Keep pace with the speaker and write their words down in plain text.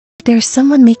There's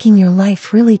someone making your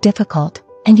life really difficult,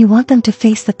 and you want them to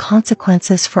face the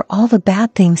consequences for all the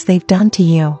bad things they've done to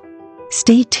you.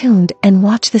 Stay tuned and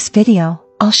watch this video.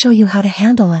 I'll show you how to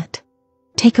handle it.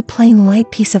 Take a plain white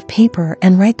piece of paper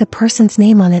and write the person's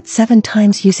name on it 7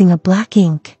 times using a black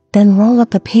ink. Then roll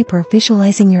up the paper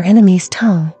visualizing your enemy's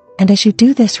tongue, and as you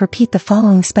do this repeat the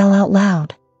following spell out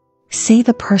loud. Say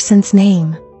the person's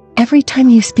name. Every time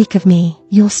you speak of me,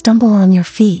 you'll stumble on your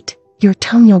feet, your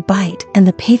tongue you'll bite, and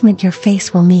the pavement your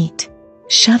face will meet.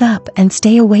 Shut up and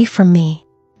stay away from me.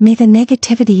 May the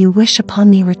negativity you wish upon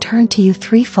me return to you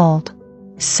threefold.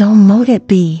 So mote it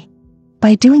be.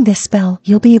 By doing this spell,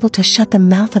 you'll be able to shut the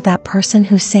mouth of that person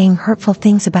who's saying hurtful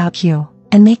things about you,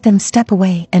 and make them step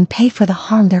away and pay for the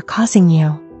harm they're causing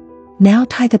you. Now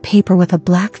tie the paper with a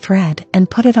black thread and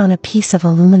put it on a piece of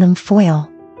aluminum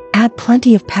foil. Add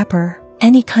plenty of pepper,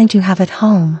 any kind you have at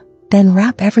home, then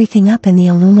wrap everything up in the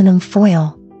aluminum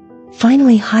foil.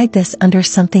 Finally hide this under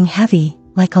something heavy,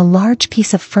 like a large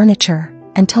piece of furniture,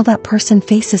 until that person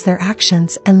faces their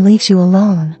actions and leaves you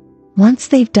alone. Once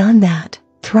they've done that,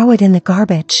 throw it in the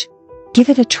garbage. Give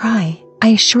it a try. I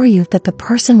assure you that the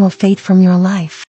person will fade from your life.